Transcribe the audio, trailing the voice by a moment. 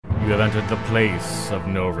have entered the place of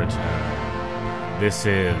no return. This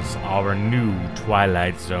is our new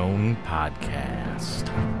Twilight Zone podcast.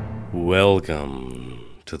 Welcome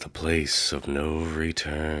to the place of no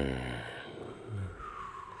return.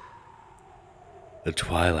 The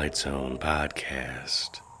Twilight Zone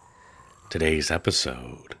podcast. Today's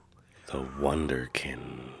episode, The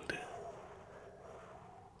Wunderkind.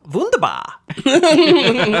 Wunderbar.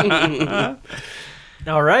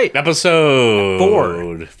 All right.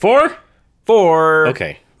 Episode... 4? 4.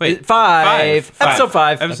 Okay. Wait, 5. Episode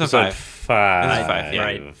 5. Episode 5. Episode 5, yeah.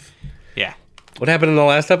 Right. Yeah. What happened in the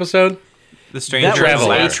last episode? The Stranger. That was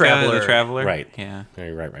Traveler. a traveler. The Traveler. Right. Yeah.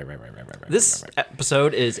 Right. This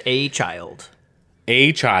episode is a child.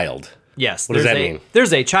 A child. Yes. What does there's that a- mean?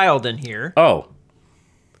 There's a child in here Oh,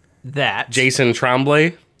 that... Jason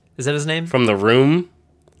Tremblay Is that his name? from The Room?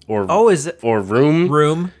 Oh, is it... Or Room?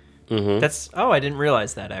 Room. That's... Oh, I didn't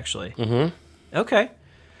realize that, actually. Okay.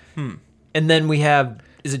 And then we have...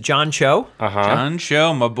 Is it John Cho? John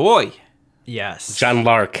Cho, my boy. Yes. John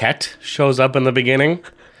Larroquette shows up in the beginning.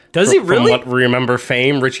 Does he From really? what we remember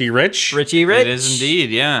fame, Richie Rich. Richie Rich? It is indeed,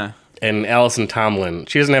 yeah. And Allison Tomlin.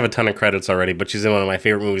 She doesn't have a ton of credits already, but she's in one of my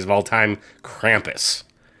favorite movies of all time, Krampus.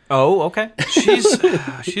 Oh, okay. She's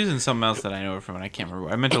in something else that I know her from, and I can't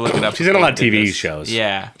remember. I meant to look it up. She's in a lot of before we did TV this. shows.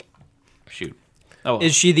 Yeah. Shoot. Oh, well.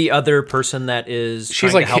 Is she the other person that is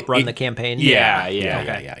She's trying like to help run he- the campaign? Yeah.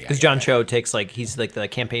 Yeah. Because John Cho takes, like, he's like the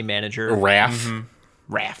campaign manager. Raph.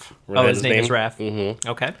 Raph. Oh, his name is Raph. Mm-hmm.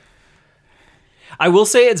 Okay. I will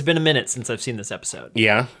say it's been a minute since I've seen this episode.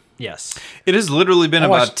 Yeah. Yes. It has literally been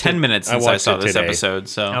about watched 10 it- minutes I since I watched saw it this today. episode,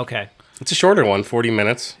 so Okay. It's a shorter one, 40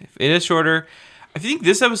 minutes. it is shorter. I think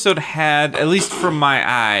this episode had, at least from my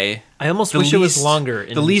eye, I almost wish it was longer.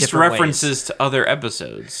 In the least different references to other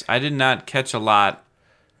episodes. I did not catch a lot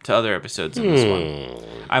to other episodes in this one.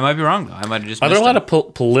 I might be wrong though. I might have just. Are there a missed lot them.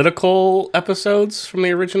 of political episodes from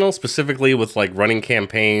the original, specifically with like running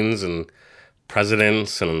campaigns and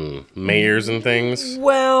presidents and mayors and things?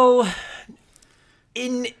 Well,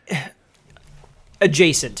 in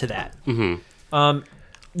adjacent to that,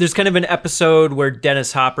 there's kind of an episode where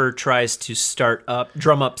Dennis Hopper tries to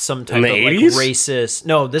drum up some type In of the like 80s? racist.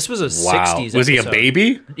 No, this was a Wow. 60s. Was he a episode.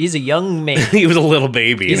 baby? He's a young man. He was a little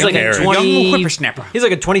baby. He's in like a carriage. 20 Young whippersnapper. He's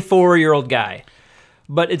like a 24-year-old guy,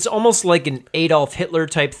 but it's almost like an Adolf Hitler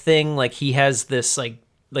type thing. Like he has this like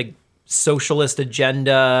socialist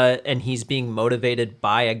agenda, and he's being motivated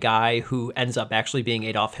by a guy who ends up actually being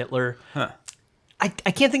Adolf Hitler. Huh.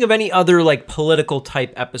 I can't think of any other like political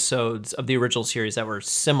type episodes of the original series that were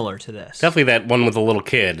similar to this. Definitely that one with the little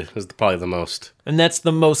kid is probably the most. And that's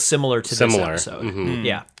the most similar to Similar. this episode.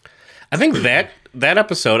 Yeah. I think that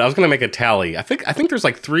episode, I was going to make a tally. I think there's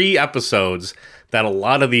like 3 episodes that a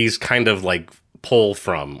lot of these kind of like pull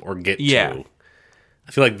from or get Yeah. to.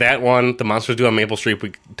 I feel like that one, The Monsters Do on Maple Street,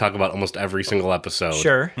 we talk about almost every single episode.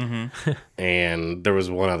 Sure. And there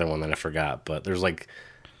was one other one that I forgot, but there's like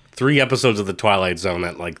 3 episodes of The Twilight Zone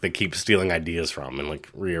that like they keep stealing ideas from and like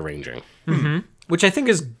rearranging. Which I think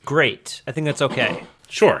is great. I think that's okay.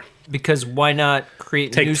 Sure. Because why not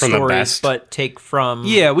create Take new from the stories, best. but take from...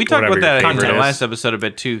 Yeah, we talked Whatever about that your in the favorite last is. episode a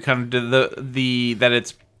bit too. Kind of that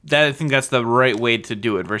I think that's the right way to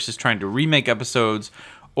do it versus trying to remake episodes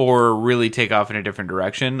or really take off in a different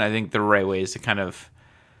direction. I think the right way is to kind of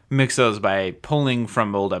mix those by pulling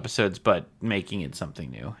from old episodes but making it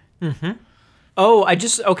something new. Oh,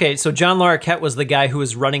 okay, so John Larroquette was the guy who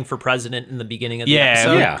was running for president in the beginning of the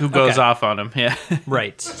episode? yeah. Who goes Okay. off on him? Yeah.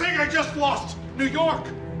 Right. Saying I just lost New York,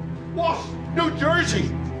 lost New Jersey.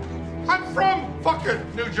 I'm from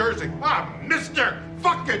fucking New Jersey. I'm Mr.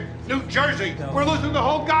 fucking New Jersey. We're losing the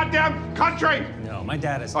whole goddamn country. No, my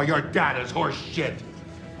dad is. Oh, your dad is horse shit.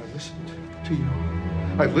 I listened to you.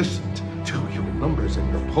 I listened to your numbers and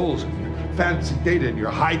your polls and your fancy data and your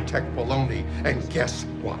high-tech baloney. And guess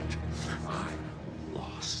what? I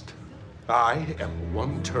lost. I am a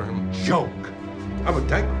one-term joke. I'm a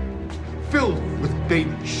diaper filled with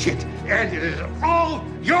baby shit. And it is all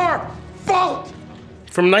your fault.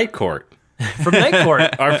 From Night Court, From Night Court.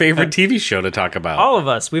 our favorite TV show to talk about. All of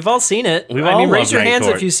us. We've all seen it. We've I all mean, raise loved your Night hands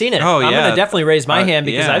Court. if you've seen it. Oh, I'm yeah. going to definitely raise my hand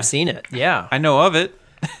because yeah. I've seen it. Yeah. I know of it.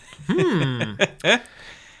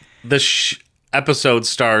 The episode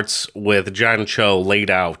starts with John Cho laid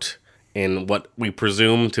out in what we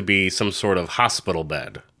presume to be some sort of hospital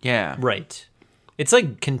bed. Yeah. Right. It's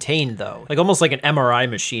like contained, though. Like almost like an MRI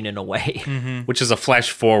machine in a way. Which is a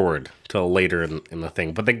flash forward to later in the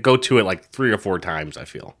thing. But they go to it like 3 or 4 times, I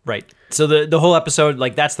feel. Right. So the whole episode,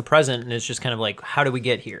 like, that's the present, and it's just kind of like, how do we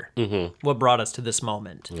get here? What brought us to this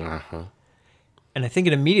moment? And I think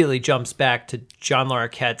it immediately jumps back to John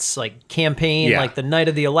Larroquette's like campaign, Yeah. like the night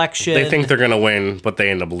of the election. They think they're going to win, but they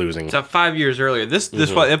end up losing. It's 5 years earlier. This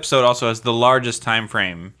episode also has the largest time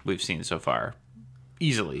frame we've seen so far,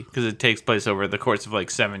 easily, because it takes place over the course of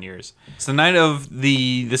like 7 years. It's the night of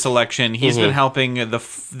this election. He's been helping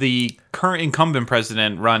the current incumbent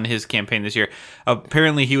president run his campaign this year.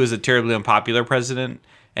 Apparently, he was a terribly unpopular president,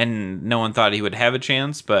 and no one thought he would have a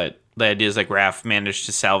chance. But the idea is like Raph managed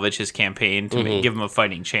to salvage his campaign to give him a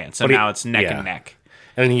fighting chance, and now it's neck and neck.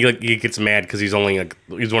 And then he gets mad because he's one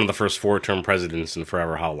of the first 4-term presidents in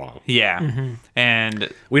forever how long. Yeah, and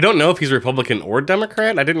We don't know if he's Republican or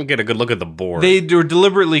Democrat. I didn't get a good look at the board. they were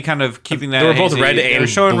deliberately kind of keeping that. They were both hazy. red They were and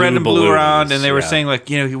showing red and blue balloons, around, and they were yeah. saying like,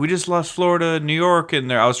 we just lost Florida, New York,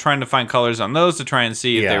 and I was trying to find colors on those to try and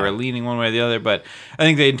see if they Yeah. were leaning one way or the other. But I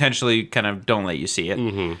think they intentionally kind of don't let you see it.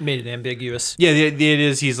 made it ambiguous. Yeah, the idea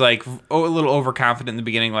is he's like a little overconfident in the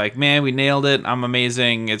beginning, like, man, we nailed it, I'm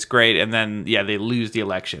amazing, it's great, and then they lose the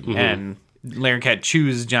election, and Larroquette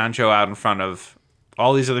chews John Cho out in front of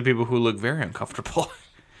all these other people who look very uncomfortable.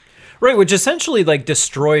 Right, which essentially like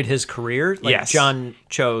destroyed his career. Like Yes. John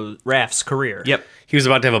Cho Raph's career. Yep. He was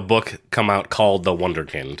about to have a book come out called The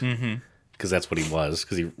Wonderkind. Because that's what he was.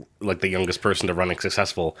 Because he like the youngest person to run a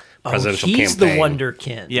successful presidential He's campaign. the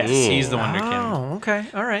Wonderkind. Yes, he's the Wonderkind. Oh, okay.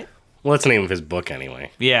 All right. Well, that's the name of his book anyway.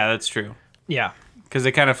 Yeah, that's true. Yeah. Because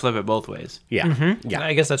they kind of flip it both ways. Yeah. Yeah.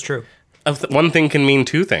 I guess that's true. One thing can mean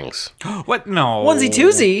two things. What? No. Onesie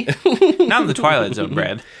twosie. Not in the Twilight Zone,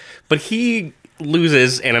 Brad. But he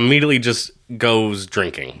loses and immediately just goes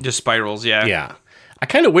drinking. Just spirals, yeah. Yeah. I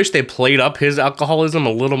kind of wish they played up his alcoholism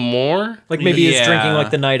a little more. Like maybe he's Yeah. drinking like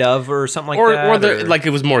the night of or something like Or, that. like it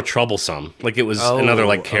was more troublesome. Like it was Oh, another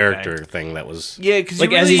like okay. character thing that was. Yeah, because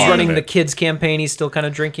like as he's Part running of the it. kids campaign, he's still kind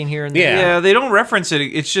of drinking here and there. Yeah. Yeah, they don't reference it.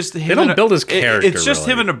 It's just him. don't in a- build his character, It's just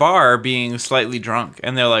really. him in a bar being slightly drunk,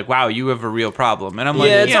 and they're like, "Wow, you have a real problem." And I'm like,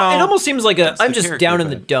 Yeah, you know, it almost seems like a I'm the just character, down in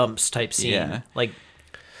the but- dumps type scene. Yeah. Like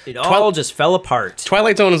it all just fell apart.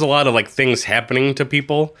 Twilight Zone is a lot of like things happening to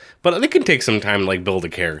people, but they can take some time to like build a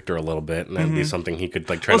character a little bit, and that'd be something he could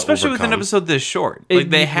like try well, to especially with overcome. an episode this short. Like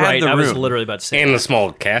they had right, the I room. was literally about to say And that. the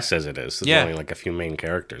small cast as it is. There's Yeah. only like a few main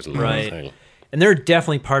characters in the whole Right. thing. And there are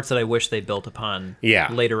definitely parts that I wish they built upon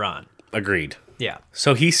Yeah. later on. Agreed. Yeah.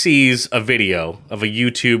 So he sees a video of a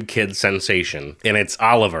YouTube kid sensation, and it's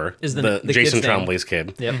Oliver, Is the Jason kid's name. Tremblay's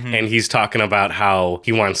kid. Yep. And he's talking about how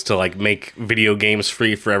he wants to like make video games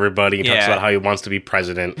free for everybody. He talks Yeah. about how he wants to be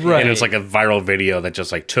president. Right. And it's like a viral video that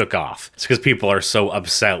just like took off. It's because people are so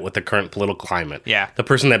upset with the current political climate. Yeah. The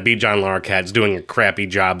person that beat John Larroquette's doing a crappy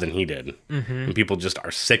job than he did. And people just are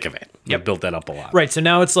sick of it. Yep. Built that up a lot. Right. So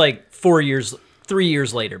now it's like 3 years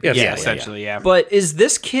later. Yes, basically. Yeah, essentially, yeah. But is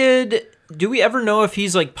this kid? Do we ever know if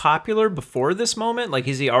he's like popular before this moment? Like,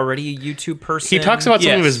 is he already a YouTube person? He talks about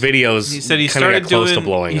some of Yes. his videos. He said he kinda started got close doing to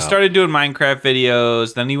blowing he up. started doing Minecraft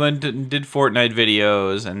videos, then he went and did Fortnite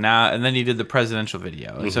videos, and then he did the presidential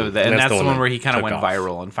video. And so And that's that's the the one one where that he kind of took went off.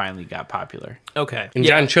 viral and finally got popular. Okay. And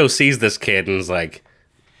Yeah. John Cho sees this kid and is like,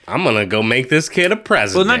 I'm going to go make this kid a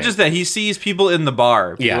president. Well, not just that, he sees people in the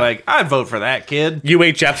bar be Yeah. like, I'd vote for that kid.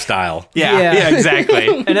 UHF style. Yeah.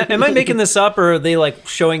 Exactly. And am I making this up, or are they like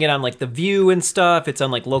showing it on like The View and stuff? It's on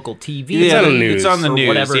like local TV. It's on the news. It's on the or news.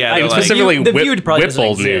 whatever. Yeah, I they're was like- Specifically, The View probably doesn't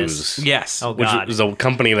Whipple exist. News. yes. Oh Which God. is a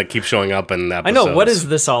company that keeps showing up in episodes. I know. What is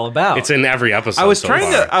this all about? It's in every episode. I was so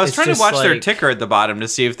trying far. to It's watch just their like- ticker at the bottom to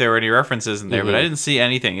see if there were any references in there, but I didn't see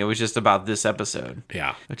anything. It was just about this episode.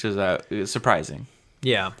 Yeah. Which is surprising.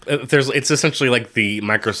 Yeah. It's essentially like the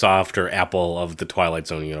Microsoft or Apple of the Twilight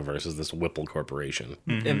Zone universe is this Whipple Corporation.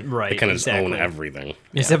 Right. They kind of exactly. own everything.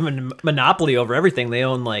 They have a monopoly over everything. They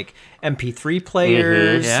own like MP3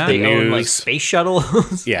 players. Yeah. They The own like news. space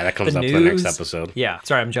shuttles. Yeah, that comes The up in the next news. episode. Yeah.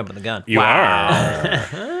 Sorry, I'm jumping the gun. You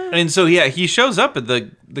are. And so he shows up at the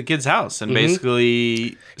kid's house and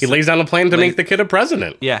basically He lays down a plan to make the kid a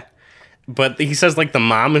president. yeah. But he says like the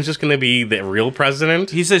mom is just going to be the real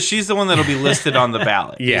president. He says she's the one that'll be listed on the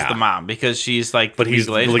ballot. Yeah. Is the mom because she's like But he's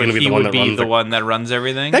legal age, really but gonna be he the one would that be runs the the- one that runs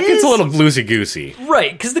everything. That gets a little loosey-goosey.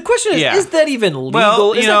 Right. Because the question is, Yeah. is that even legal?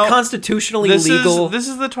 Well, is you know, that constitutionally this legal?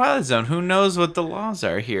 is the Twilight Zone. Who knows what the laws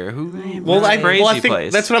are here? Well, it's a I crazy think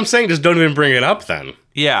place. that's what I'm saying. Just don't even bring it up then.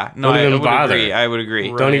 Yeah, no, Don't I even would bother. agree. I would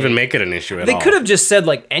agree. Don't even make it an issue at They all. could have just said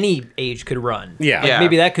like any age could run. Yeah. Like, Yeah.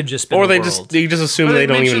 maybe that could just be or the they world. just assume But they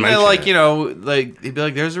don't mentioned even that, mention like, it. you know, like they'd be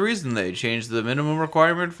like, "There's a reason they changed the minimum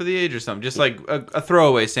requirement for the age or something." Just like a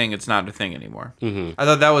throwaway saying it's not a thing anymore. Mm-hmm. I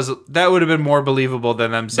thought that would have been more believable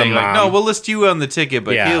than them saying like, mom. "No, we'll list you on the ticket,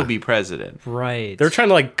 but Yeah. he'll be president." Right. They're trying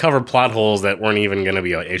to like cover plot holes that weren't even going to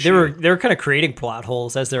be an issue. They were kind of creating plot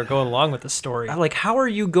holes as they were going along with the story. Like, how are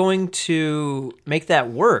you going to make that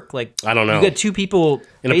work? Like, I don't know. You got two people,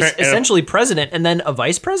 essentially president, and then a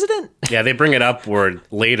vice president. Yeah, they bring it up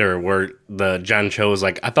later where the John Cho is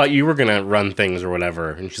like, I thought you were gonna run things or whatever,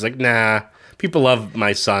 and she's like, nah, people love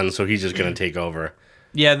my son, so he's just gonna take over.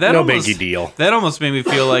 Yeah, that No almost, biggie deal. That almost made me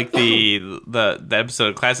feel like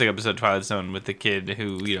the classic episode Twilight Zone with the kid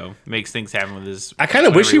who, you know, makes things happen with his. I kind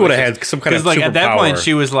of wish he would have had some kind of Because like at that superpower. point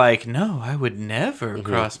she was like, "No, I would never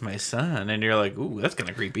cross my son," and you're like, "Ooh, that's kind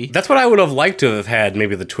of creepy." That's what I would have liked to have had.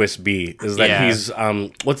 Maybe the twist be is that Yeah. he's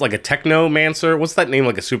what's like a technomancer. What's that name?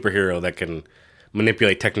 Like a superhero that can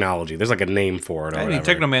manipulate technology. There's like a name for it. Or I mean,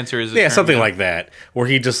 whatever. Technomancer is a Yeah, term, something yeah. like that, where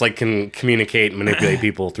he just like can communicate and manipulate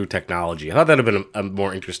people through technology. I thought that'd have been a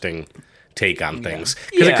more interesting take on things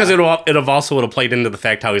because it would have also played into the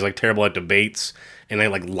fact how he's like terrible at debates and they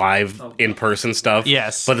like live in person stuff.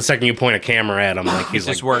 Yes. but the second you point a camera at him, like he's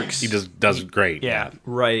just like works. He just does great. Yeah.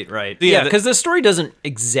 Right. Yeah, Yeah, because the story doesn't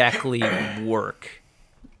exactly work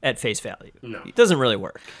at face value. No, it doesn't really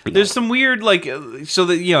work. There's some weird like so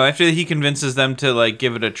that you know after he convinces them to like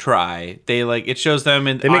give it a try, they like it shows them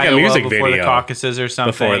in They make a Iowa music before video the caucuses or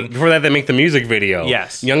something. Before that, they make the music video.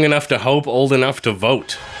 Yes. Young enough to hope, old enough to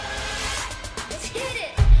vote. Let's hit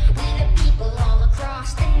it! We the people all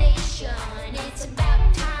across the nation. It's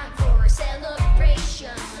about time for a celebration.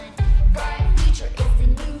 Bright future is the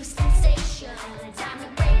new sensation. Time to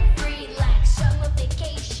break free like summer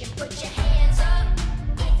vacation. Put your hands up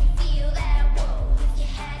if you feel that. Whoa, if you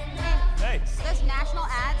had enough. This national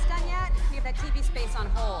ads done yet? We have that TV space on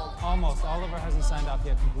hold. Almost. Oliver hasn't signed off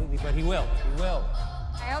yet completely, but he will. He will.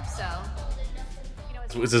 I hope so. You know,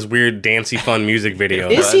 it's It was this weird dancey fun music video.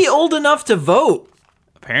 Is he old enough to vote?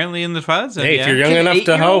 Apparently in the Twilight Zone. Hey, yeah. if you're young Can enough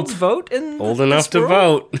to hope, 8-year-olds vote in old this enough to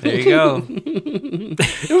world? vote. There you go.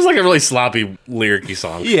 It was like a really sloppy, lyricy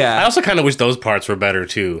song. Yeah. I also kind of wish those parts were better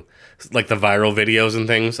too, like the viral videos and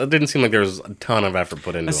things. It didn't seem like there was a ton of effort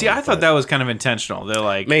put into. See, them, I thought but- that was kind of intentional. They're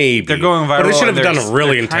like Maybe. they're going viral. But they should have and done they're- it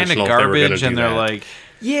really they're kinda intentional if they were gonna garbage, do and they're that. like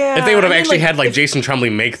Yeah. If they would have I mean, actually had like if- Jason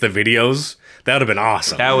Tremblay make the videos, that would have been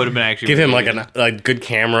awesome. that would have been actually Give him really like good. a good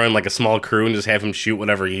camera and like a small crew and just have him shoot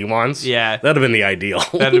whatever he wants. Yeah. that'd have been the ideal.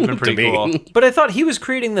 That'd have been to pretty me. cool. But I thought he was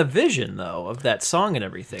creating the vision though of that song and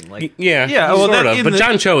everything. Like, Yeah, Yeah, well, sort that of. in But the-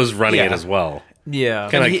 John Cho is running it Yeah. as well. yeah.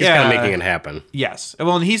 Kind of, he- he's kind of yeah. making it happen. Yes.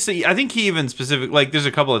 Well, and I think he even specific like there's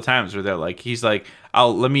a couple of times where they're like he's like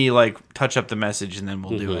let me like touch up the message and then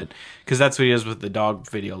we'll do it because that's what he does with the dog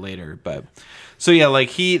video later. But so yeah, like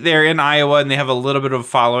they're in Iowa and they have a little bit of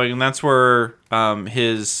following and that's where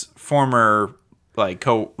his former like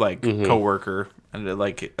coworker and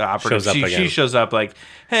like operative Shows up she again. shows up like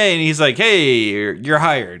hey and he's like hey you're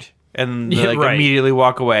hired and they Yeah, like right. immediately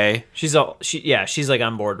walk away. She's like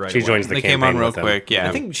on board right She away. joins the They campaign came on real with him. quick, yeah.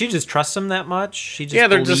 I think she just trusts him that much. She just Yeah,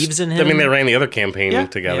 they're believes just. in him. I mean, they ran the other campaign Yeah.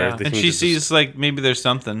 together. Yeah. They And seem she to sees just- like maybe there's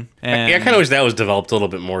something. And Yeah, I kind of wish that was developed a little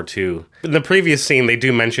bit more too. In the previous scene, they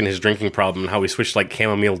do mention his drinking problem and how he switched like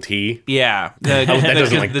chamomile tea. Yeah, that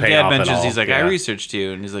doesn't, like, the pay dad off at mentions all. he's like, I Yeah. researched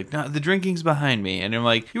you, and he's like, no, the drinking's behind me, and I'm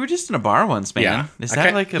like, you were just in a bar once, man. Yeah. Is I that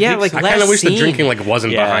can't- like a yeah, big like, I secret? last kind of wish the scene. drinking like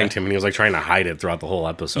wasn't Yeah. behind him and he was like trying to hide it throughout the whole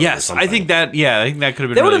episode. or Yes, I something. think that. Yeah, I think that could have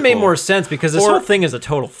been. that would really have made cool. more sense because this Or- whole thing is a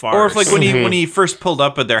total farce. Or if like when he first pulled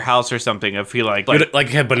up at their house or something, if he like Like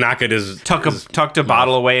had Banaka his tucked a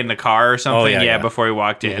bottle away in the car or something, yeah, yeah. before he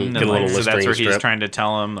walked in. And Get a little like, so that's Listerine where he's strip. trying to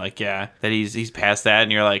tell him like, yeah, that he's past that,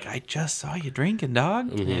 and you're like, I just saw you drinking,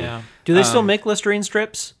 dog. Yeah, do they still make Listerine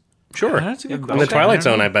strips? Sure. that's a good In question. the Twilight I don't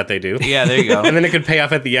Zone, know. I bet they do. Yeah, there you go. And then it could pay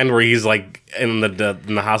off at the end where he's like in the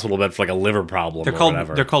hospital bed for like a liver problem. They're or called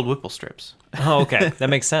whatever, they're called Whipple strips. Oh, okay, that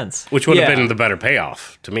makes sense. which would have Yeah. been the better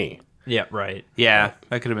payoff to me. Yeah, right. Yeah,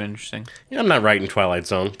 that could have been interesting. Yeah, I'm not writing Twilight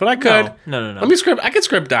Zone, but I could. No. Let me script. I could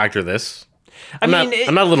script doctor this. I'm mean,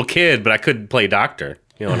 I'm not a little kid, but I could play doctor.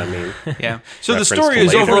 You know what I mean? Yeah. So the Reference story to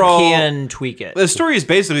is later. overall. can tweak it. The story is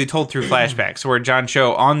basically told through flashbacks, where John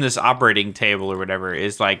Cho on this operating table or whatever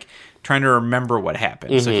is like trying to remember what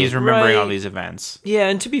happened. So he's remembering all Right. these events. Yeah,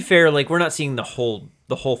 and to be fair, like we're not seeing the whole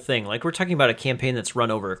thing. Like we're talking about a campaign that's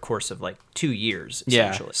run over a course of like 2 years,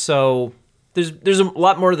 Yeah. essentially. So There's a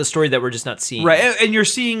lot more to the story that we're just not seeing. Right, and you're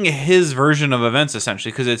seeing his version of events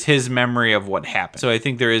essentially because it's his memory of what happened. So I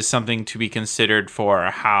think there is something to be considered for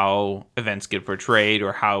how events get portrayed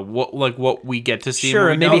or what we get to see. Sure,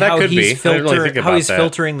 in and the maybe movie. how could be. he's I didn't really think about that.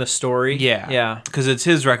 filtering the story. Yeah, because it's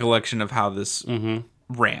his recollection of how this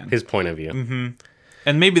ran. His point of view.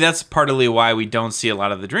 And maybe that's partly why we don't see a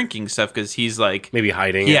lot of the drinking stuff because he's like, Maybe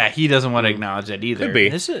hiding. yeah, he doesn't want to acknowledge that either. Could be.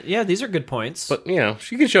 These are good points. But, you know,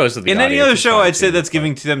 she can show us to the In audience. any other it's show, fine, I'd say too. that's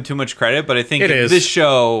giving to them too much credit, but I think It is. this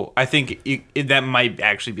show, I think that might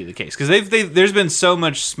actually be the case because there's been so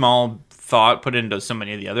much small thought put into so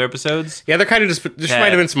many of the other episodes. Yeah, they're kind of just... There Yeah.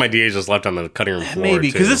 might have been some ideas just left on the cutting room floor, Maybe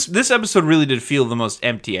because too. this episode really did feel the most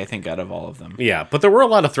empty, I think, out of all of them. Yeah, but there were a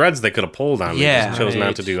lot of threads they could have pulled on. Yeah. They just chose Right.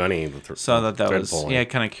 not to do any of the So that thread was pulling.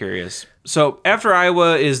 kind of curious. So after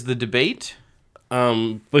Iowa is the debate.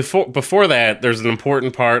 Before that, there's an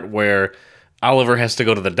important part where Oliver has to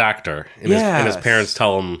go to the doctor, and, and his Yes. parents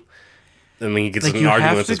tell him, and then he gets Like, in you an argument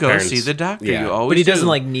have with to his go parents. see the doctor. Yeah. You always but he doesn't do.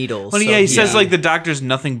 like needles. Well, so yeah, he says yeah. like the doctor's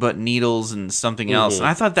nothing but needles and something else, and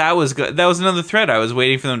I thought that was good. That was another thread I was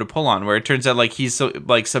waiting for them to pull on, where it turns out like he's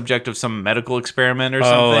like subject of some medical experiment or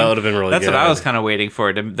something. that would've been really That's what good. I was kind of waiting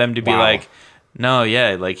for them to be Wow. like, no,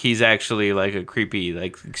 yeah, like he's actually like a creepy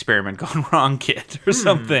like experiment gone wrong kid or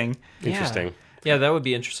something. Interesting. Yeah, that would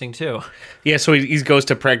be interesting too. Yeah, so he goes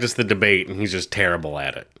to practice the debate, and he's just terrible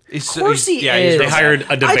at it. Of course he yeah, is. They hired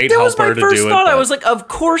a debate that was my helper to first do it, thought. I but- was like, of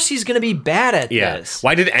course he's going to be bad at Yeah. this.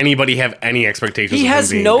 Why did anybody have any expectations He of him has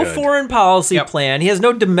being no good? foreign policy Yep. plan. He has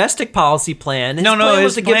no domestic policy plan. His No, plan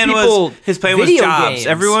was his to give plan people was video jobs. games.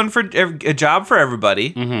 Everyone for a job for everybody.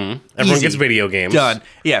 Everyone Easy. gets video games. Done.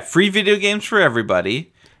 Yeah, free video games for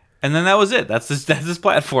everybody, and then that was it. That's his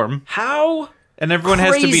platform, How and everyone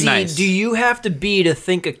has to be crazy nice. do you have to be to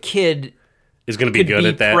think a kid Is going to be could good be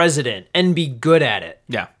at that. president and be good at it?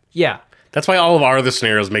 Yeah. Yeah. That's why all of our other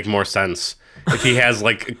scenarios make more sense. If he has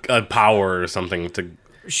like a power or something to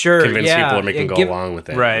Sure. convince yeah. people or make them go Give- along with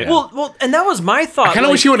it. Right. Yeah. Well, and that was my thought. I kind of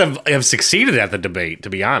like- wish he would have succeeded at the debate, to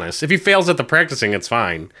be honest. If he fails at the practicing, it's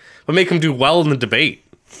fine. But make him do well in the debate.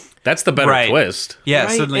 That's the better Right. twist. Yeah,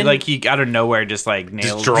 Right, suddenly, and- like, he out of nowhere just, like,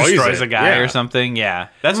 Destroys destroys it, a guy yeah. or something. Yeah.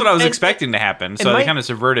 That's what I was And- expecting to happen, so and they my- kind of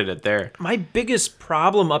subverted it there. my biggest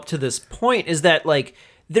problem up to this point is that like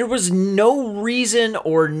there was no reason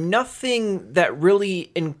or nothing that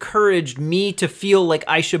really encouraged me to feel like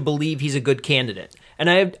I should believe he's a good candidate. And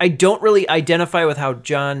I don't really identify with how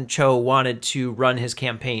John Cho wanted to run his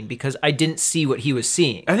campaign because I didn't see what he was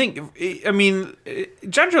seeing. I mean,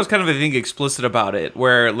 John Cho's kind of, I think, explicit about it,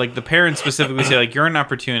 where, like, the parents specifically say, like, you're an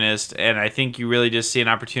opportunist, and I think you really just see an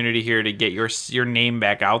opportunity here to get your name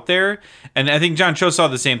back out there. And I think John Cho saw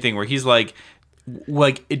the same thing, where he's like,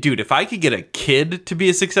 dude, if I could get a kid to be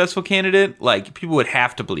a successful candidate, like, people would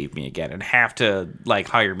have to believe me again and have to, like,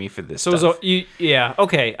 hire me for this So stuff. yeah,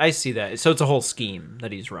 okay, I see that. So it's a whole scheme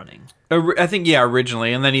that he's running. I think, yeah,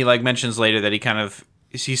 originally, and then he like mentions later that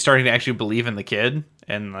he's starting to actually believe in the kid,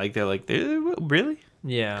 and like they're like, really?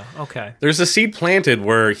 Yeah, okay. There's a seed planted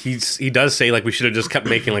where he does say, like, we should have just kept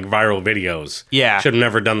making, like, viral videos. Yeah. Should have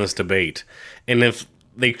never done this debate. And if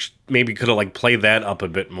they maybe could have, like, played that up a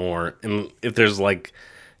bit more, and if there's, like,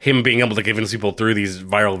 him being able to convince people through these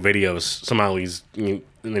viral videos, somehow and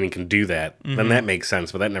then he can do that, then that makes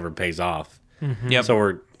sense, but that never pays off. Yep.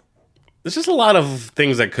 So there's just a lot of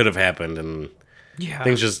things that could have happened, and Yeah.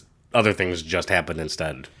 other things just happened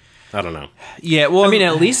instead. I don't know. Yeah, well, I mean,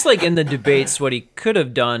 at least like in the debates, what he could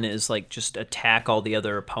have done is like just attack all the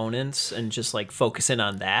other opponents and just like focus in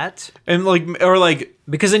on that and like, or like,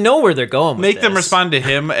 because I know where they're going. With make them this. respond to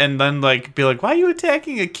him, and then like be like, why are you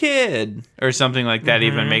attacking a kid or something like that?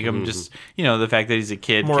 Even make him just, the fact that he's a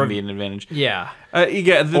kid More- can be an advantage. Yeah,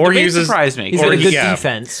 Yeah, the Or he debate uses- surprised me. he's Or got a he- good yeah.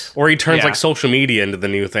 defense. Or he turns Yeah. like social media into the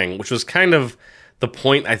new thing, which was kind of the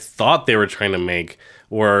point I thought they were trying to make,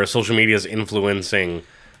 where social media is influencing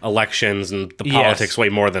elections and the Yes. politics way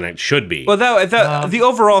more than it should be. Well, the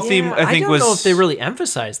overall theme Yeah, I think don't was know if they really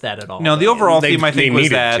emphasized that at all. no. The though. overall They- theme I they think was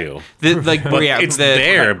needed that to. but it's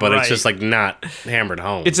there, but it's just like not hammered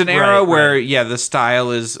home. It's an era Right, where, right. yeah, the style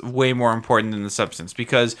is way more important than the substance,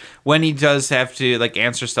 because when he does have to like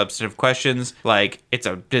answer substantive questions, like it's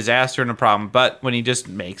a disaster and a problem. But when he just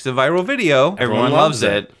makes a viral video, everyone loves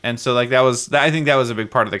it. And so like I think that was a big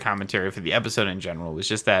part of the commentary for the episode in general, was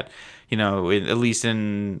just that, at least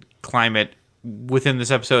in climate within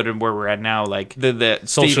this episode and where we're at now, like the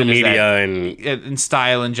social statement is media that, and and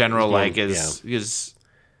style in general, like is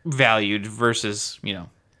valued versus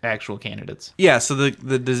actual candidates. Yeah, so the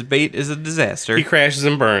debate is a disaster. He crashes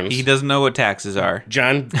and burns. He doesn't know what taxes are.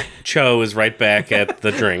 John Cho is right back at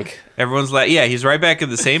the drink. Everyone's like, yeah, he's right back at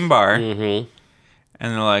the same bar. Mm-hmm.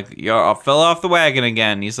 And they're like, yo, I fell off the wagon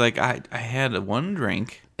again. He's like, I had one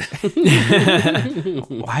drink.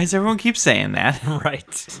 Why does everyone keep saying that?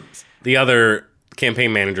 Right. The other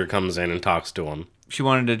campaign manager comes in and talks to him. She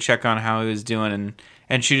wanted to check on how he was doing,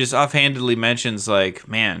 and she just offhandedly mentions, like,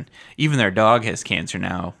 man, even their dog has cancer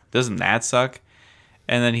now. Doesn't that suck?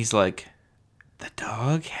 And then he's like, the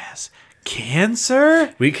dog has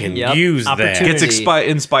cancer? We can Yep. use that. Opportunity. Gets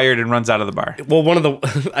inspired and runs out of the bar. Well, one of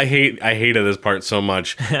the I hated this part so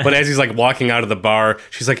much. But as he's like walking out of the bar,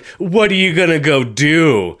 she's like, "What are you gonna go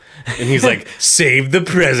do?" And he's like, "Save the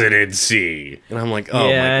presidency." And I'm like, "Oh,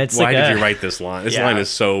 Yeah, it's why like did a- you write this line? This Yeah. line is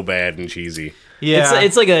so bad and cheesy. Yeah.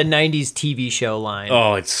 It's like a 90s TV show line.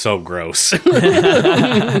 Oh, it's so gross.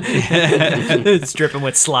 It's dripping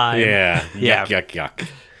with slime. Yeah, Yeah. yuck.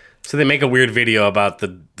 So they make a weird video about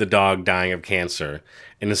the dog dying of cancer,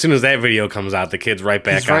 and as soon as that video comes out, the kid's right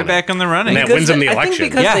back. He's right on back it. on the running. And that wins him the I election.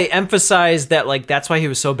 think because Yeah. they emphasized that, like, that's why he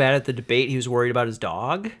was so bad at the debate. He was worried about his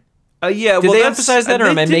dog. Yeah, Did they emphasize that, or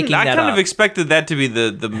am I making I that kind of up? expected that to be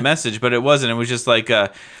the message, but it wasn't. It was just like, I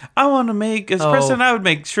want to make, as president, I would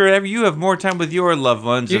make sure you have more time with your loved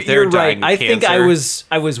ones if they're You're dying right. of I think cancer.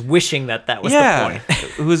 I was wishing that was the Yeah, point.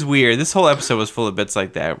 it was weird. This whole episode was full of bits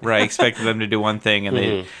like that, where I expected them to do one thing,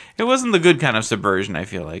 and it wasn't the good kind of subversion, I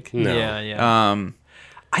feel like. No. Yeah. Um,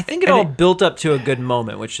 I think it all built up to a good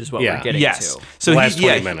moment, which is what Yeah. we're getting yes. to. So Last he,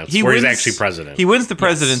 20 minutes, where he's actually president. He wins the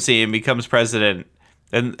presidency and becomes president,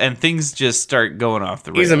 and things just start going off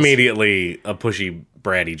the rails. He's immediately a pushy,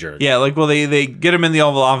 bratty jerk. Yeah, like, well, they get him in the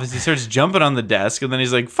Oval Office. He starts jumping on the desk, and then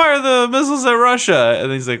he's like, "Fire the missiles at Russia!"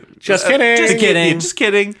 And he's like, Just kidding. just kidding. just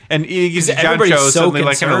kidding." And he gives John everybody's Cho so suddenly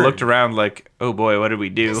like kind of concerned. looked around, like, "Oh boy, what did we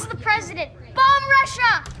do?" This is the president. Bomb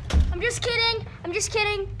Russia! I'm just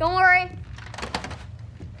kidding. Don't worry.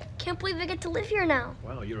 Can't believe I get to live here now.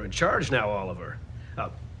 Well, you're in charge now, Oliver.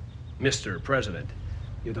 Mr. President,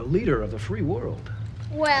 you're the leader of the free world.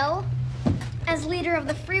 Well, as leader of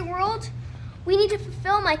the free world, we need to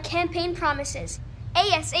fulfill my campaign promises.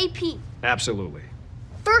 ASAP. Absolutely.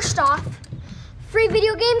 First off, free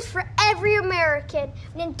video games for every American.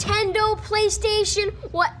 Nintendo, PlayStation,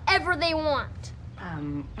 whatever they want.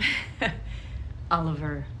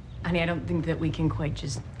 Oliver, honey, I don't think that we can quite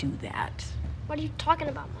just do that. What are you talking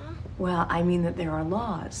about, Mom? Well, I mean that there are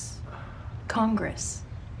laws. Congress.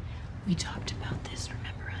 We talked about this,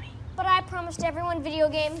 remember, honey? But I promised everyone video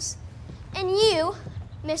games. And you,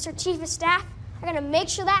 Mr. Chief of Staff, are gonna make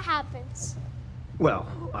sure that happens. Well,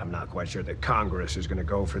 I'm not quite sure that Congress is going to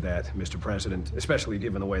go for that, Mr. President, especially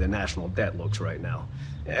given the way the national debt looks right now.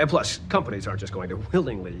 And plus, companies aren't just going to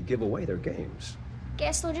willingly give away their games.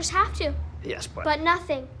 Guess they'll just have to. Yes, but... But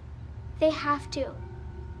nothing. They have to.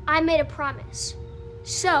 I made a promise.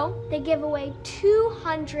 So, they give away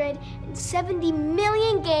 270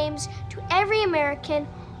 million games to every American,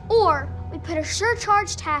 or we put a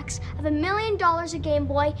surcharge tax of $1 million a Game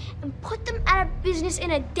Boy and put them out of business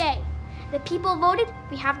in a day. The people voted,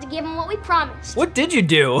 we have to give them what we promised. What did you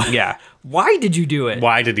do? Yeah, Why did you do it?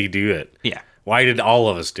 Why did he do it? yeah. Why did all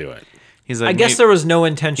of us do it? He's like, I guess there was no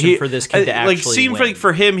intention for this kid to actually like seemed win. like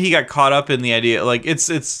for him he got caught up in the idea, like it's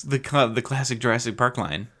the classic Jurassic Park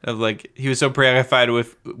line of, like, he was so preoccupied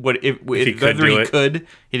with what if he could whether do he it. could,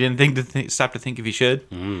 he didn't think to stop to think if he should.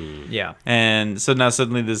 Yeah. And so now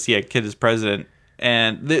suddenly this kid is president,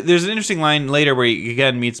 and there's an interesting line later where he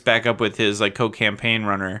again meets back up with his like co-campaign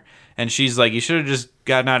runner, and she's like, "You should have just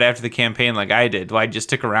gotten out after the campaign like I did. Why just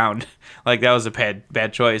stick around? Like, that was a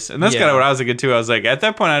bad choice." And that's kind Yeah. of what I was thinking too. I was like, at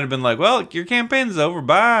that point, I'd have been like, "Well, your campaign's over.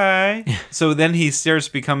 Bye." So then he starts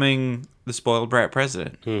becoming the spoiled brat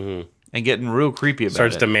president and getting real creepy about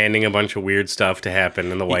Starts it. demanding a bunch of weird stuff to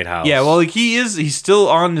happen in the White House. Yeah, well, like, he's still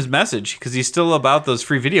on his message because he's still about those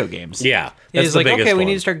free video games. yeah, that's He's the like, biggest okay, we one.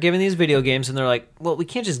 need to start giving these video games, and they're like, well, we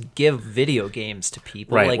can't just give video games to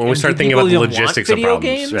people. Right, Like, when we and start do thinking people about the even want logistics of video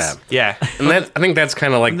problems. games? Yeah. Yeah. And that, I think that's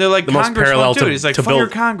kind of like, They're like, the most Congress parallel won't do to, it. He's like, to fire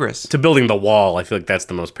build Congress. to building the wall. I feel like that's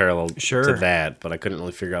the most parallel Sure. to that, but I couldn't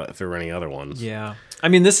really figure out if there were any other ones. Yeah. I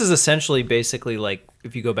mean, this is essentially basically like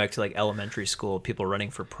if you go back to like elementary school, people running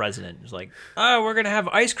for president. It's like, oh, we're going to have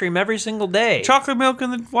ice cream every single day. Chocolate milk in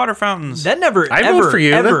the water fountains. That never, I vote ever, for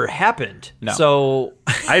you. ever happened. No. So,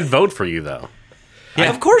 I'd vote for you though.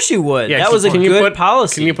 of course you would. Yeah, that was a can you good put,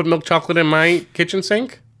 policy. Can you put milk chocolate in my kitchen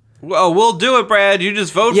sink? Oh, we'll do it, Brad. You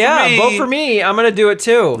just vote yeah, for me. vote for me. I'm going to do it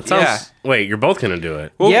too. Yeah. Wait, you're both gonna do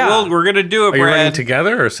it. Yeah. We're going to do it, Are you running Brad.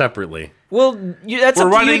 together or separately? Well, that's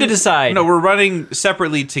up to you to decide. No, we're running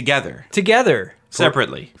separately together. Together.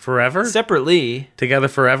 Separately. Forever? separately Together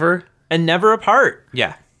forever? and never apart.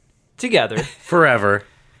 Yeah. Together. Forever.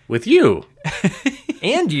 With you.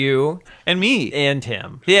 And you And me. and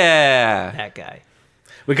him. Yeah. That guy.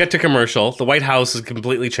 We got to commercial. The White House has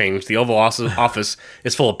completely changed. The Oval Office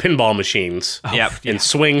is full of pinball machines. Yep. And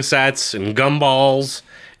swing sets and gumballs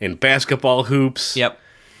and basketball hoops. Yep.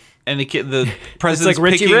 And the president's like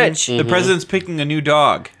Richie picking, Rich. The president's picking a new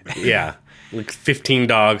dog. Yeah. Like 15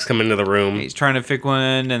 dogs come into the room. He's trying to pick one,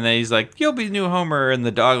 and then he's like, "You'll be new Homer." And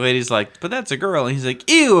the dog lady's like, "But that's a girl." And he's like,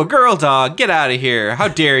 "Ew, a girl dog! Get out of here! How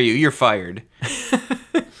dare you? You're fired."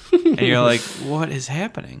 And you're like, "What is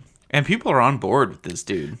happening?" And people are on board with this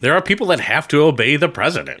dude. There are people that have to obey the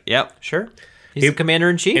president. Yep. Sure. He's the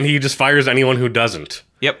commander-in-chief. And he just fires anyone who doesn't.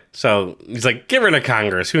 Yep. So he's like, get rid of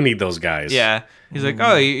Congress. Who need those guys? Yeah. He's like,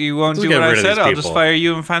 "Oh, you won't Let's do get what I rid of said? these I'll just people." fire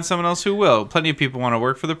you and find someone else who will." Plenty of people want to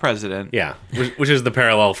work for the president. Yeah. Which is the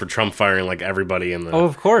parallel for Trump firing like everybody in the. Oh,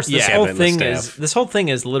 of course. This Yeah. whole cabinet and thing the is staff. this whole thing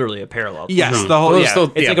is literally a parallel. Yes, the whole Those- yeah. those-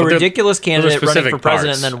 It's yeah, like but a they're- ridiculous those are candidate running specific for president,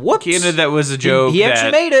 parts. and then whoops, Candidate that was a joke. He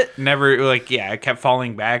actually that made it. Never it kept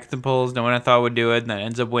falling back at the polls. No one I thought would do it, and then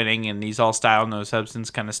ends up winning. And he's all style, no substance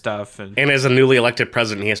kind of stuff. And And as a newly elected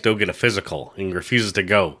president, he has to go get a physical, and he refuses to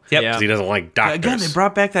go Yep. because he doesn't like doctors. again, they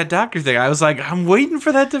brought back that doctor thing. I was like, I'm waiting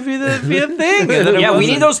for that to be a thing. And then it Yeah, we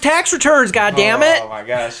wasn't. need those tax returns. God damn it! Oh my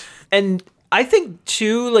gosh. And I think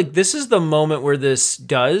too, like this is the moment where this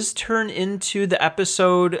does turn into the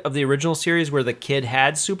episode of the original series where the kid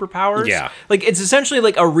had superpowers. Yeah. Like it's essentially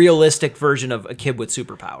like a realistic version of a kid with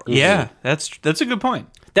superpowers. Yeah, that's a good point.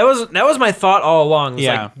 That was my thought all along. Was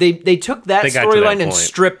Yeah. like they took that They got to that storyline and point.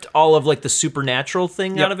 stripped all of like the supernatural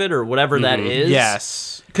thing out of it or whatever that is.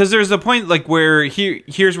 Yes. Because there's a point like where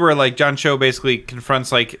here's where like John Cho basically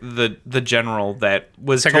confronts like the general that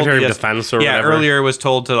was Secretary told, of Defense or yeah, whatever. earlier was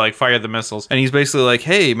told to like fire the missiles, and he's basically like,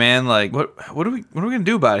 "Hey man, like what are we gonna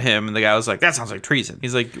do about him?" And the guy was like, "That sounds like treason."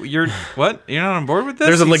 He's like, "You're what? You're not on board with this?"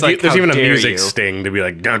 There's He's like, there's "How even a dare music you?" sting to be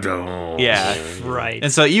like, dun, dun. Yeah, Right.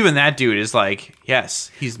 and so even that dude is like, "Yes,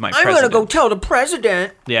 he's my I'm president." gonna go tell the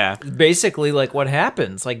president. Yeah, Basically, like what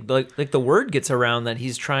happens, like the word gets around that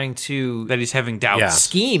he's trying to that he's having doubts. Yeah.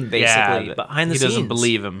 scheme basically Yeah, behind the he scenes. doesn't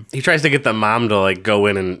believe him. He tries to get the mom to like go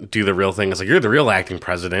in and do the real thing. It's like, you're the real acting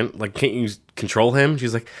president. Like, can't you control him?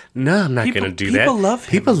 She's like, no, I'm not People- going to do that. people love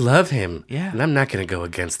him. People love him. Yeah. And I'm not going to go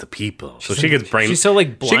against the people. So she gets brain. she's so,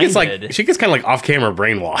 like, She gets blinded. she gets kind of like off camera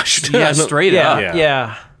brainwashed. Yeah, straight up.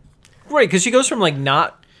 Yeah. Right, because she goes from like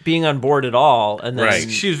not being on board at all, and then Right.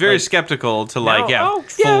 She was very skeptical to like, oh,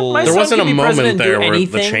 full my There son wasn't a can be moment president, do there where the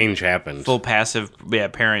anything. change happened. full passive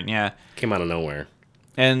parent, yeah. Came out of nowhere.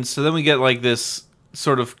 And so then we get like this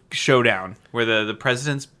sort of showdown where the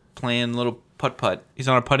president's playing little putt-putt. He's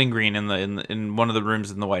on a putting green in one of the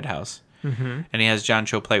rooms in the White House. Mm-hmm. And he has John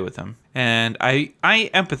Cho play with him. And I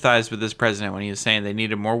empathize with this president when he was saying they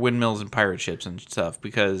needed more windmills and pirate ships and stuff,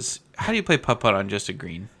 because how do you play putt-putt on just a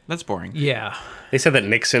green? That's boring. Yeah. They said that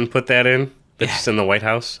Nixon put that in. That's in the White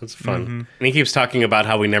House. It's fun. Mm-hmm. And he keeps talking about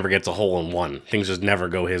how he never gets a hole in one. Things just never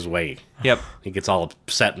go his way. Yep. He gets all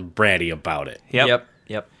upset and bratty about it. Yep.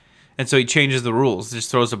 Yep. And so he changes the rules.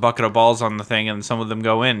 Just throws a bucket of balls on the thing, and some of them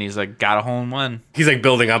go in. He's like, got a hole in one. He's like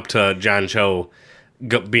building up to John Cho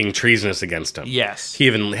being treasonous against him. Yes. He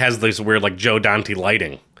even has this weird like Joe Dante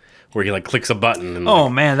lighting where he like clicks a button and Oh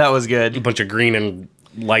like, man, that was a good. bunch of green and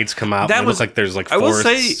lights come out. That And it was looks like there's like I will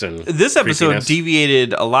forests say and this episode creepiness.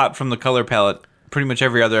 deviated a lot from the color palette pretty much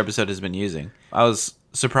every other episode has been using. I was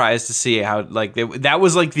surprised to see how like that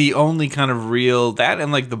was like the only kind of real that,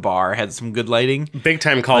 and like the bar had some good lighting. Big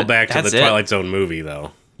time callback to the that's it. Twilight Zone movie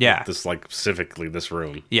though. Yeah. This like specifically this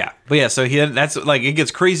room. Yeah, but yeah, so that's like it gets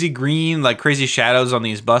crazy green, like crazy shadows on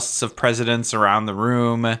these busts of presidents around the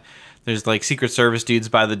room. There's like Secret Service dudes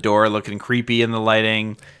by the door looking creepy in the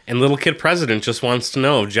lighting. And little kid president just wants to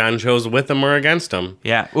know if John Cho's with him or against him.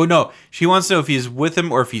 Yeah. Well, no, she wants to know if he's with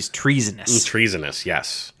him or if he's treasonous. Treasonous,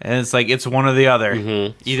 yes. And it's like it's one or the other.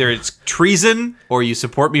 Mm-hmm. Either it's treason or you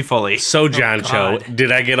support me fully. So John Cho, God.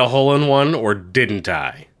 did I get a hole in one or didn't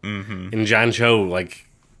I? Mm-hmm. And John Cho like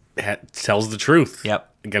tells the truth. Yep.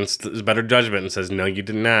 Against his better judgment and says, "No, you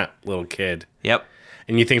did not, little kid." Yep.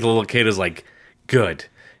 And you think the little kid is like, "Good,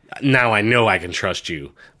 now I know I can trust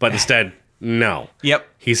you," but instead, no. Yep.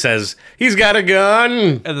 He says he's got a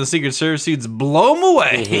gun. And the Secret Service dudes blow him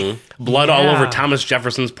away. Mm-hmm. Blood all over Thomas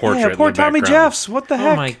Jefferson's portrait. Yeah, poor in the Tommy background. Jeffs. What the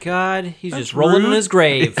heck? Oh my God, he's just rolling in rude. his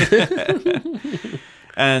grave.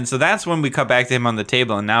 And so that's when we cut back to him on the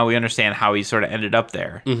table, and now we understand how he sort of ended up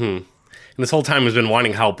there. And this whole time he's been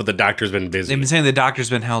wanting help, but the doctor's been busy. They've been saying the doctor's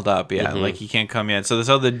been held up, like he can't come yet. So this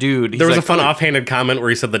other dude, he's There was like, a fun offhanded comment where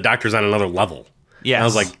he said the doctor's on another level. Yeah, I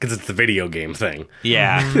was like, because it's the video game thing.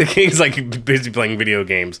 Yeah. The king's like busy playing video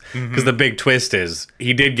games. Because the big twist is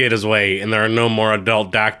he did get his way, and there are no more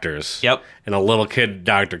adult doctors. Yep. And a little kid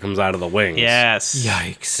doctor comes out of the wings. Yes.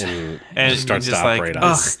 Yikes. And And starts to just like, operate on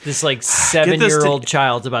ugh. it. This like 7-year-old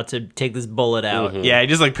child's about to take this bullet out. Yeah, he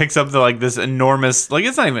just like picks up this enormous, like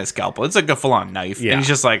it's not even a scalpel, it's like a full on knife. Yeah. And he's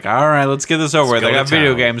just like, all right, let's get this over with. go I to got video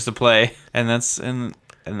town. games to play, and that's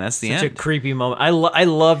the Such a end. creepy moment. I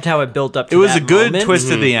loved how it built up to It was that a good moment.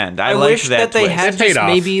 twist at the end. I I liked wish that they twist. had It paid just off,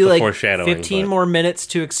 maybe the like foreshadowing, 15 but- more minutes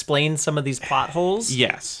to explain some of these plot holes.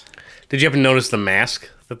 Yes. Did you happen to notice the mask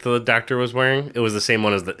that the doctor was wearing? It was the same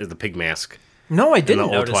one as the pig mask. No, I the didn't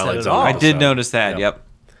old notice that Twilight at Zone all. I did episode. notice that. Yep.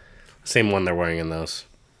 Same one they're wearing in those.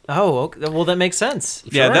 Oh, okay. Well, that makes sense.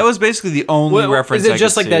 Yeah, Sure. that was basically the only Well, reference. Is it I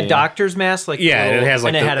just could like that see. doctor's mask? Like Yeah, and it has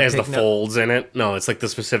like and it has the pig no- folds in it. No, it's like the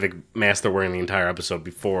specific mask they're wearing the entire episode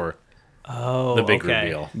before the big okay.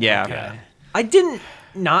 reveal. Yeah. Okay. I didn't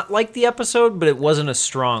not like the episode, but it wasn't a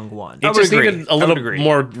strong one. It would just agree. needed a I would little agree.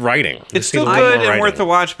 more writing. It It's just still needed a little good more and worth writing. a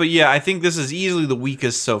watch, but yeah, I think this is easily the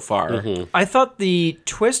weakest so far. I thought the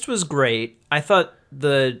twist was great. I thought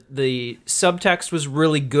the subtext was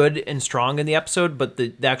really good and strong in the episode, but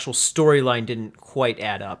the actual storyline didn't quite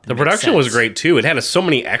add up. The production was great too. It had so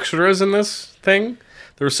many extras in this thing.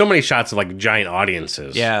 There were so many shots of like giant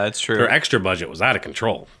audiences. Yeah, that's true. Their extra budget was out of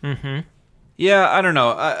control. Yeah, I don't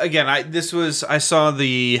know. Again, I saw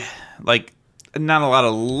the not a lot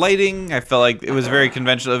of lighting. I felt like it was very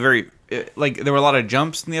conventional, like there were a lot of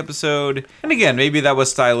jumps in the episode. And again, maybe that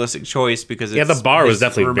was stylistic choice because Yeah, the bar was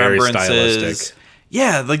definitely very remembrances. stylistic.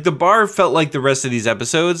 Yeah, like the bar felt like the rest of these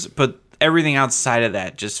episodes, but everything outside of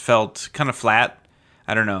that just felt kind of flat.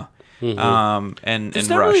 I don't know. And There's and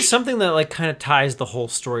not really rushed. something that like kind of ties the whole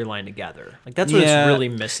storyline together. Like that's what Yeah. it's really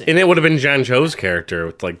missing. And it would have been John Cho's character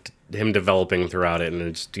with like him developing throughout it,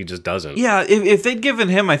 and he just doesn't. Yeah, if they'd given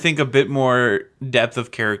him, I think, a bit more depth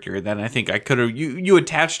of character, then I think I could have. You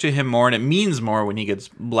attach to him more, and it means more when he gets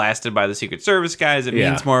blasted by the Secret Service guys. It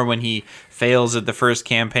Yeah. means more when he fails at the first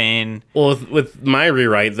campaign. Well, with my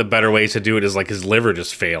rewrite, the better way to do it is like his liver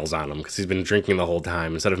just fails on him because he's been drinking the whole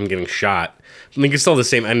time instead of him getting shot. I think it's still the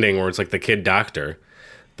same ending where it's like the kid doctor,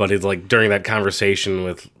 but it's like during that conversation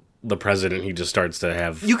with the president, he just starts to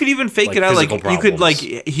have. You could even fake like, it out, like physical you could like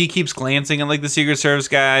problems. he keeps glancing at like the Secret Service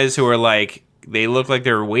guys who are like. They look like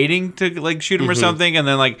they're waiting to like shoot him or something, and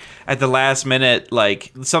then like at the last minute,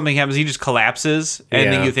 like something happens. He just collapses,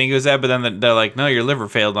 and then Yeah. you think it was that, but then they're like, "No, your liver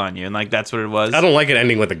failed on you," and like that's what it was. I don't like it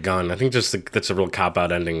ending with a gun. I think just that's a real cop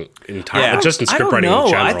out ending entirely. Yeah. Just in I script don't writing know.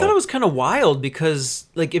 in general. I thought it was kind of wild because,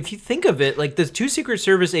 like, if you think of it, like the two Secret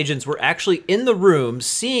Service agents were actually in the room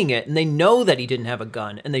seeing it, and they know that he didn't have a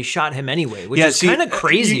gun, and they shot him anyway, which is kind of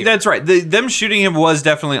crazy. That's right. Them shooting him was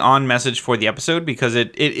definitely on message for the episode because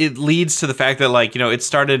it leads to the fact that like it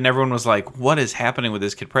started and everyone was like, "What is happening with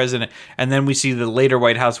this kid president?" And then we see the later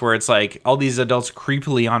White House where it's like all these adults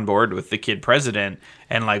creepily on board with the kid president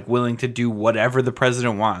and like willing to do whatever the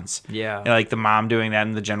president wants. Yeah. And, like the mom doing that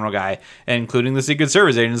and the general guy, and including the Secret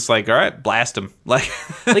Service agents, like, all right, blast him. Like,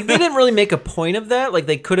 Like they didn't really make a point of that. Like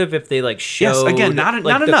they could have if they like showed again, not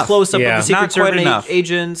like, the enough. close up Yeah. of the Not Secret quite Service enough.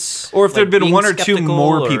 agents, or if there'd like, been being one or two skeptical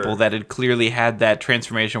more or- people that had clearly had that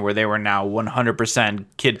transformation where they were now 100%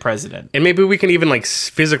 kid president. And maybe we can even like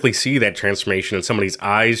physically see that transformation in somebody's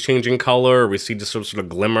eyes changing color, or we see just some sort of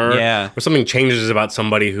glimmer, Yeah. or something changes about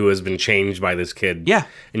somebody who has been changed by this kid. Yeah.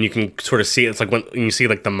 and you can sort of see it. It's like when you see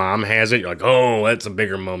like the mom has it, you're like, oh, that's a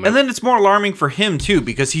bigger moment. And then it's more alarming for him too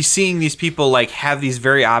because he's seeing these people like have these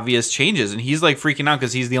very obvious changes, and he's like freaking out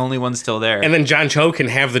because he's the only one still there. And then John Cho can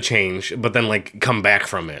have the change, but then like come back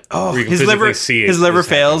from it. Oh, where you can his physically liver, see it his liver is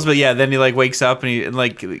fails, happening. but yeah, then he like wakes up and he and,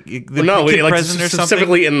 like the No, kid like president or something.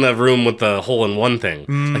 specifically in the room with the hole-in-one thing.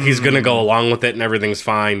 Like he's gonna go along with it and everything's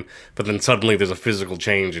fine, but then suddenly there's a physical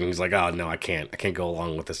change, and he's like, "Oh no, I can't go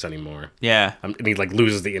along with this anymore." Yeah, And he like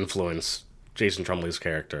loses the influence. Jason Trembley's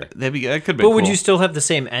character. that could be. But would you still have the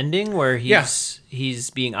same ending where Yeah. he's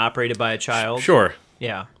being operated by a child? Sure.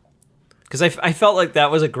 Yeah. Because I felt like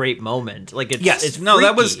that was a great moment. Like it's Yes. it's No,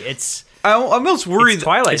 that freaky. was- it's I'm almost worried. it's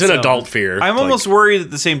Twilight It's an Zone. adult fear. I'm Like, almost worried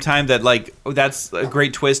at the same time that like that's a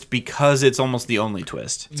great twist because it's almost the only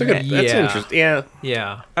twist. It's a good. That's Yeah. interesting. Yeah.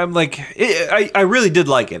 Yeah. I'm like, I really did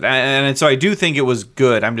like it, and so I do think it was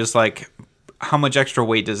good. I'm just like, how much extra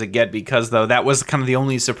weight does it get? Because though that was kind of the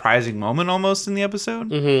only surprising moment almost in the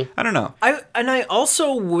episode. Mm-hmm. I don't know. I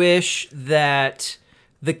also wish that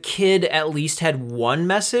the kid at least had one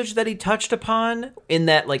message that he touched upon in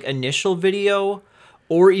that like initial video,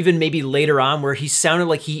 or even maybe later on where he sounded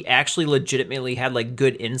like he actually legitimately had like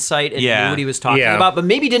good insight and Yeah. knew what he was talking Yeah. about, but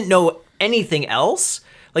maybe didn't know anything else.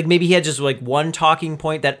 Like maybe he had just like one talking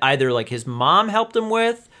point that either like his mom helped him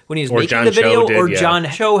with when he was Or making John the video, Cho did, or yeah. John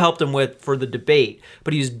Cho helped him with for the debate,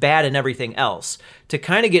 but he was bad in everything else. To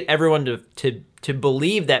kind of get everyone to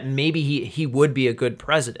believe that maybe he would be a good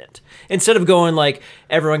president, instead of going like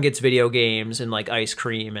everyone gets video games and like ice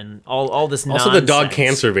cream and all this nonsense. Also, the dog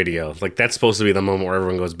cancer video, like that's supposed to be the moment where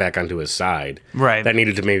everyone goes back onto his side. Right. That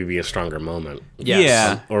needed to maybe be a stronger moment. Yes.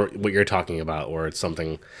 Yeah. Or what you're talking about, or it's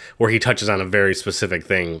something where he touches on a very specific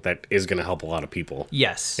thing that is going to help a lot of people.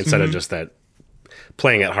 Yes. Instead of just that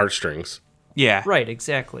playing at heartstrings. Yeah. Right,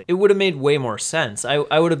 exactly. It would have made way more sense. I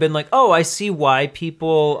would have been like, oh, I see why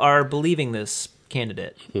people are believing this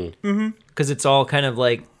candidate. Because it's all kind of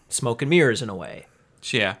like smoke and mirrors in a way.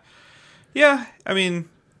 Yeah. Yeah. I mean,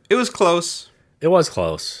 it was close. It was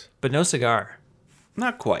close. But no cigar.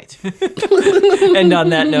 Not quite. And on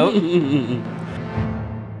that note...